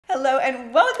Hello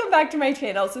and welcome back to my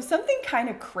channel. So something kind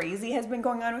of crazy has been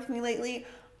going on with me lately.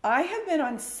 I have been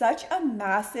on such a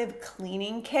massive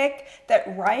cleaning kick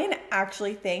that Ryan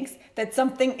actually thinks that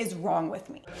something is wrong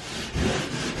with me.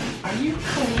 Are you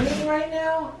cleaning right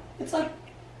now? It's like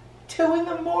 2 in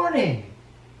the morning.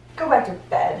 Go back to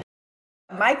bed.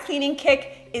 My cleaning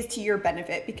kick is to your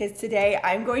benefit because today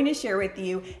I'm going to share with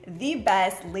you the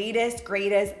best, latest,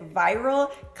 greatest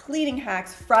viral cleaning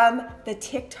hacks from the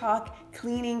TikTok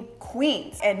cleaning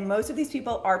queens. And most of these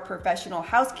people are professional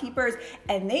housekeepers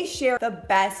and they share the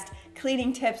best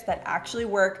cleaning tips that actually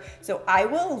work. So I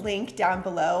will link down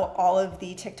below all of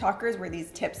the TikTokers where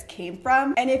these tips came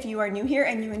from. And if you are new here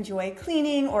and you enjoy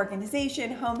cleaning,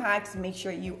 organization, home hacks, make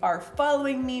sure you are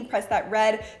following me, press that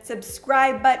red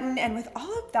subscribe button. And with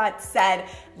all of that said,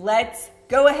 let's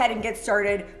go ahead and get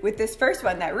started with this first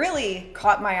one that really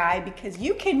caught my eye because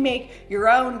you can make your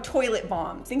own toilet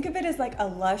bomb. Think of it as like a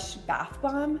Lush bath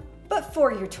bomb, but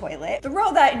for your toilet.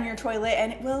 Throw that in your toilet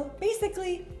and it will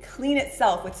basically clean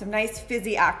itself with some nice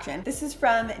fizzy action. This is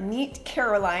from Neat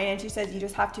Caroline and she says you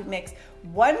just have to mix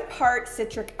 1 part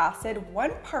citric acid,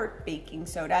 1 part baking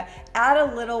soda, add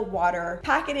a little water,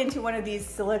 pack it into one of these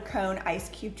silicone ice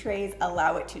cube trays,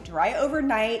 allow it to dry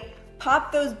overnight,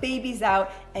 pop those babies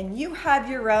out, and you have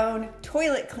your own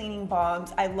toilet cleaning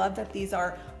bombs. I love that these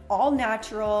are all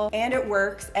natural and it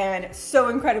works and so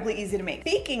incredibly easy to make.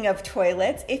 Speaking of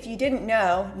toilets, if you didn't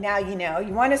know, now you know,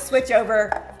 you want to switch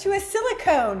over to a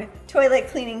silicone toilet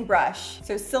cleaning brush.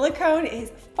 So silicone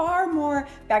is far more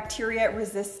bacteria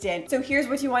resistant. So here's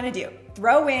what you want to do.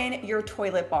 Throw in your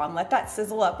toilet bomb, let that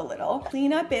sizzle up a little,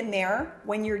 clean up in there.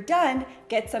 When you're done,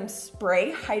 get some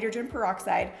spray hydrogen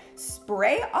peroxide,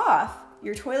 spray off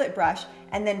your toilet brush,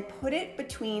 and then put it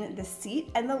between the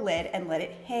seat and the lid and let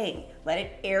it hang. Let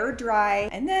it air dry.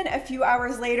 And then a few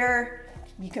hours later,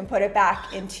 you can put it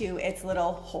back into its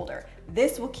little holder.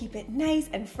 This will keep it nice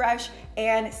and fresh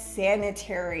and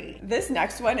sanitary. This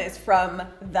next one is from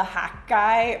the hack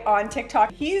guy on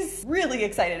TikTok. He's really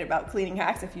excited about cleaning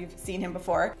hacks if you've seen him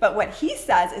before. But what he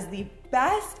says is the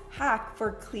best hack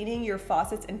for cleaning your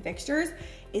faucets and fixtures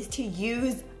is to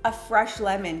use a fresh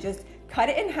lemon. Just cut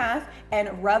it in half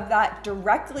and rub that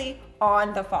directly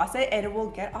on the faucet and it will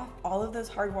get off all of those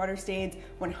hard water stains,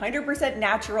 100%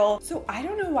 natural. So I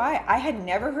don't know why, I had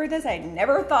never heard this, I had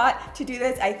never thought to do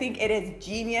this. I think it is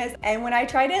genius. And when I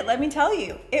tried it, let me tell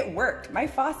you, it worked. My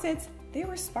faucets, they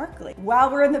were sparkling.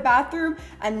 While we're in the bathroom,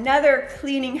 another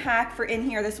cleaning hack for in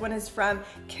here. This one is from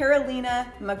Carolina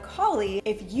McCauley.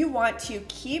 If you want to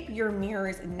keep your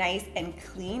mirrors nice and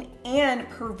clean and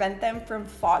prevent them from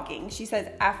fogging, she says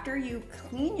after you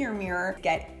clean your mirror,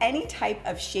 get any type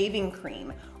of shaving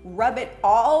cream, rub it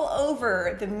all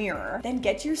over the mirror, then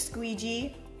get your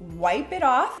squeegee, wipe it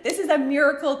off. This is a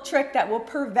miracle trick that will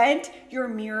prevent your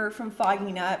mirror from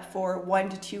fogging up for 1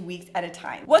 to 2 weeks at a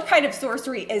time. What kind of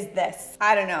sorcery is this?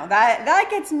 I don't know, that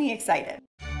gets me excited.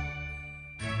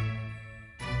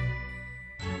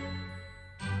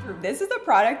 This is a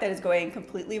product that is going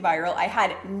completely viral. I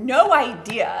had no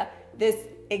idea this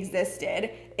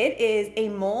existed. It is a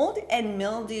mold and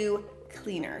mildew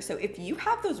cleaner. So if you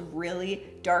have those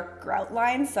really dark grout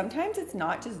lines, sometimes it's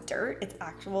not just dirt, it's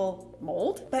actual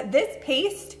mold. But this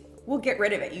paste will get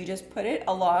rid of it. You just put it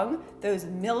along those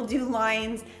mildew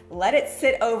lines, let it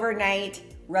sit overnight,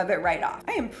 rub it right off.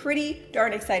 I am pretty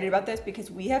darn excited about this because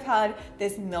we have had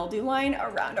this mildew line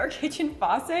around our kitchen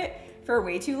faucet for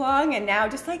way too long, and now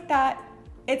just like that,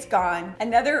 it's gone.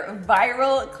 Another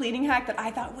viral cleaning hack that I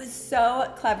thought was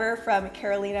so clever from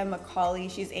Carolina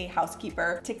McCauley. She's a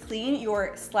housekeeper. To clean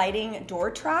your sliding door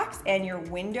tracks and your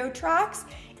window tracks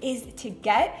is to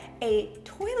get a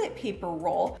toilet paper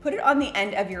roll, put it on the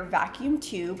end of your vacuum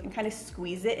tube and kind of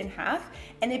squeeze it in half,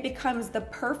 and it becomes the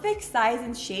perfect size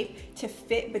and shape to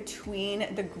fit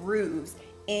between the grooves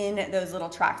in those little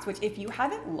tracks, which if you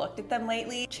haven't looked at them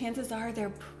lately, chances are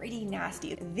they're pretty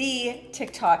nasty. The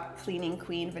TikTok cleaning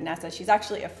queen, Vanessa, she's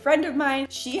actually a friend of mine.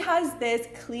 She has this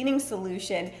cleaning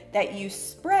solution that you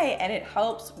spray and it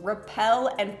helps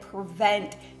repel and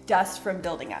prevent dust from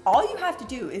building up. All you have to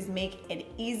do is make an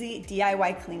easy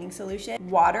DIY cleaning solution.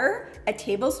 Water, a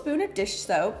tablespoon of dish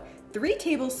soap, 3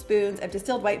 tablespoons of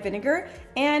distilled white vinegar,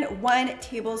 and 1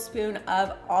 tablespoon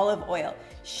of olive oil.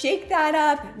 Shake that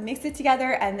up, mix it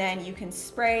together, and then you can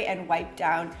spray and wipe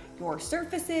down your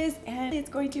surfaces, and it's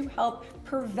going to help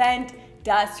prevent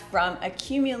dust from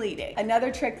accumulating. Another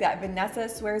trick that Vanessa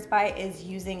swears by is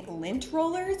using lint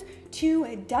rollers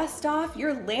to dust off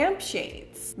your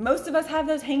lampshades. Most of us have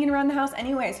those hanging around the house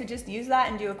anyway, so just use that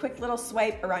and do a quick little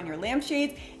swipe around your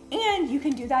lampshades And you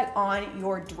can do that on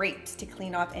your drapes to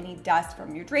clean off any dust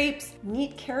from your drapes.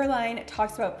 Neat Caroline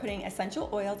talks about putting essential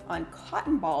oils on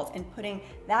cotton balls and putting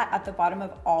that at the bottom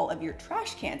of all of your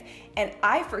trash cans. And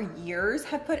I, for years,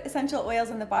 have put essential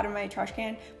oils on the bottom of my trash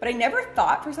can, but I never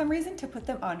thought for some reason to put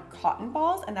them on cotton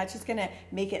balls, and that's just gonna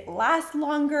make it last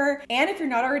longer. And if you're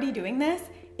not already doing this,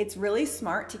 it's really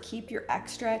smart to keep your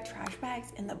extra trash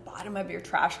bags in the bottom of your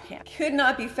trash can. Could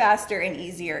not be faster and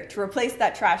easier to replace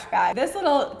that trash bag. This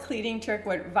little cleaning trick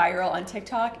went viral on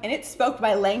TikTok and it spoke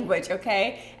my language,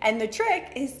 okay? And the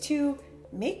trick is to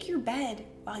make your bed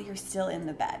while you're still in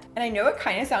the bed. And I know it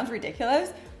kind of sounds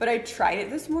ridiculous, but I tried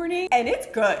it this morning and it's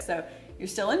good. So you're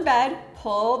still in bed,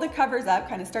 pull the covers up,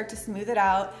 kind of start to smooth it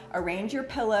out, arrange your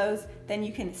pillows, then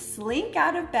you can slink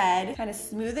out of bed, kind of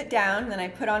smooth it down, then I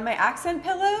put on my accent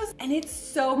pillows, and it's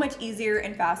so much easier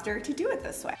and faster to do it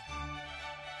this way.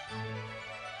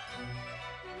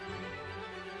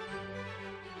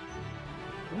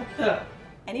 What the?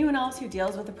 Anyone else who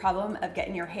deals with the problem of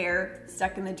getting your hair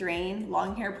stuck in the drain,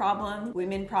 long hair problem,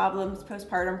 women problems,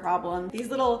 postpartum problem, these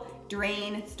little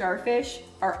drain starfish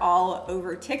are all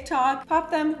over TikTok. Pop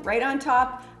them right on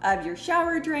top of your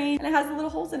shower drain, and it has the little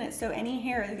holes in it, so any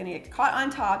hair is gonna get caught on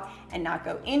top and not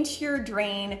go into your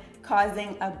drain,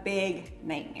 causing a big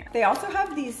nightmare. They also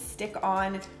have these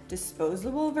stick-on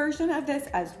disposable version of this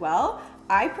as well.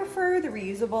 I prefer the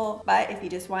reusable, but if you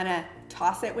just wanna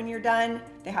toss it when you're done,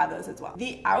 they have those as well.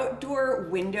 The outdoor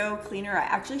window cleaner, I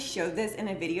actually showed this in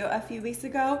a video a few weeks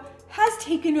ago, has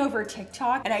taken over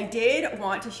TikTok, and I did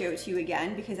want to show it to you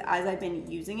again because as I've been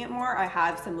using it more, I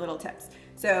have some little tips.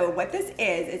 So what this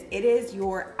is it is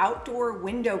your outdoor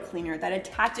window cleaner that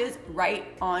attaches right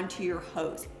onto your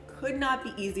hose. Could not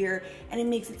be easier, and it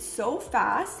makes it so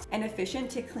fast and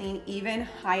efficient to clean even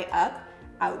high up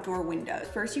outdoor windows.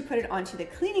 First, you put it onto the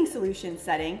cleaning solution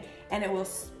setting and it will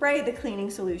spray the cleaning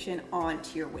solution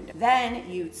onto your window. Then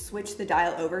you switch the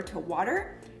dial over to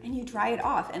water and you dry it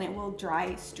off and it will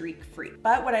dry streak free.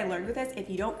 But what I learned with this, if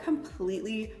you don't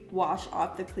completely wash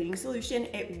off the cleaning solution,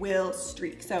 it will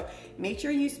streak. So make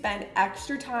sure you spend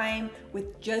extra time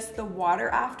with just the water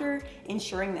after,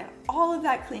 ensuring that all of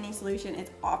that cleaning solution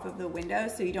is off of the window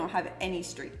so you don't have any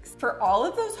streaks. For all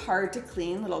of those hard to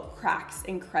clean little cracks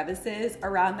and crevices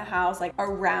around the house, like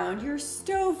around your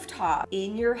stovetop,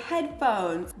 in your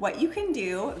headphones, what you can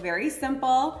do, very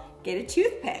simple, get a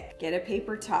toothpick, get a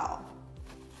paper towel,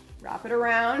 wrap it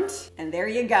around, and there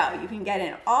you go. You can get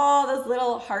in all those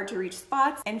little hard to reach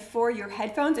spots. And for your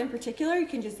headphones in particular, you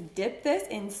can just dip this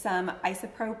in some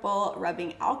isopropyl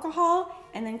rubbing alcohol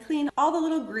and then clean all the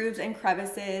little grooves and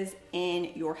crevices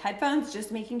in your headphones,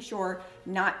 just making sure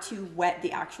not to wet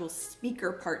the actual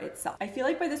speaker part itself. I feel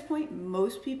like by this point,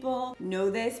 most people know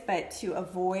this, but to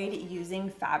avoid using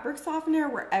fabric softener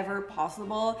wherever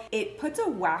possible, it puts a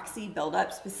waxy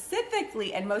buildup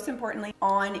specifically and most importantly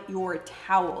on your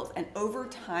towels. And over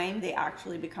time, they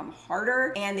actually become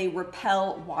harder and they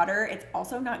repel water. It's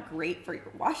also not great for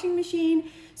your washing machine.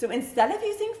 So instead of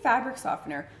using fabric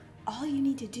softener, all you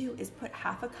need to do is put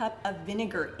half a cup of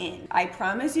vinegar in. I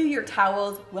promise you your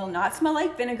towels will not smell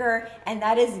like vinegar, and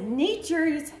that is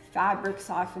nature's fabric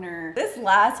softener. This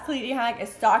last cleaning hack is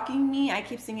stalking me. I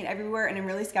keep seeing it everywhere and I'm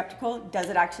really skeptical. Does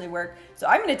it actually work? So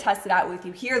I'm gonna test it out with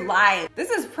you here live. This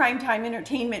is primetime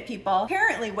entertainment, people.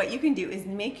 Apparently what you can do is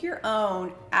make your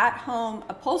own at-home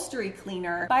upholstery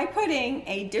cleaner by putting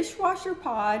a dishwasher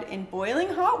pod in boiling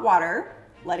hot water,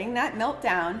 letting that melt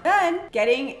down, then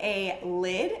getting a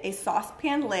lid, a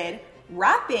saucepan lid,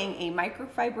 wrapping a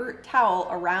microfiber towel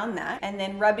around that, and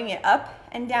then rubbing it up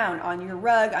and down on your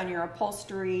rug, on your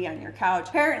upholstery, on your couch.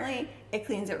 Apparently, it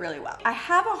cleans it really well. I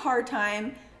have a hard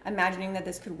time imagining that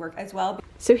this could work as well.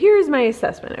 So here's my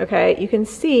assessment, okay? You can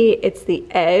see it's the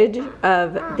edge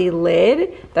of the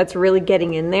lid that's really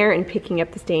getting in there and picking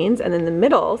up the stains, and then the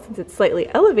middle, since it's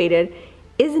slightly elevated,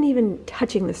 isn't even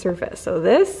touching the surface. So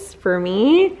this, for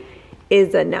me,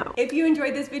 is a no. If you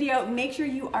enjoyed this video, make sure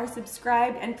you are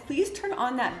subscribed and please turn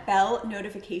on that bell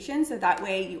notification so that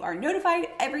way you are notified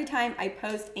every time I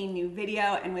post a new video.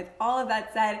 And with all of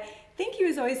that said, thank you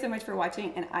as always so much for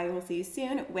watching, and I will see you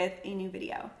soon with a new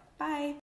video. Bye.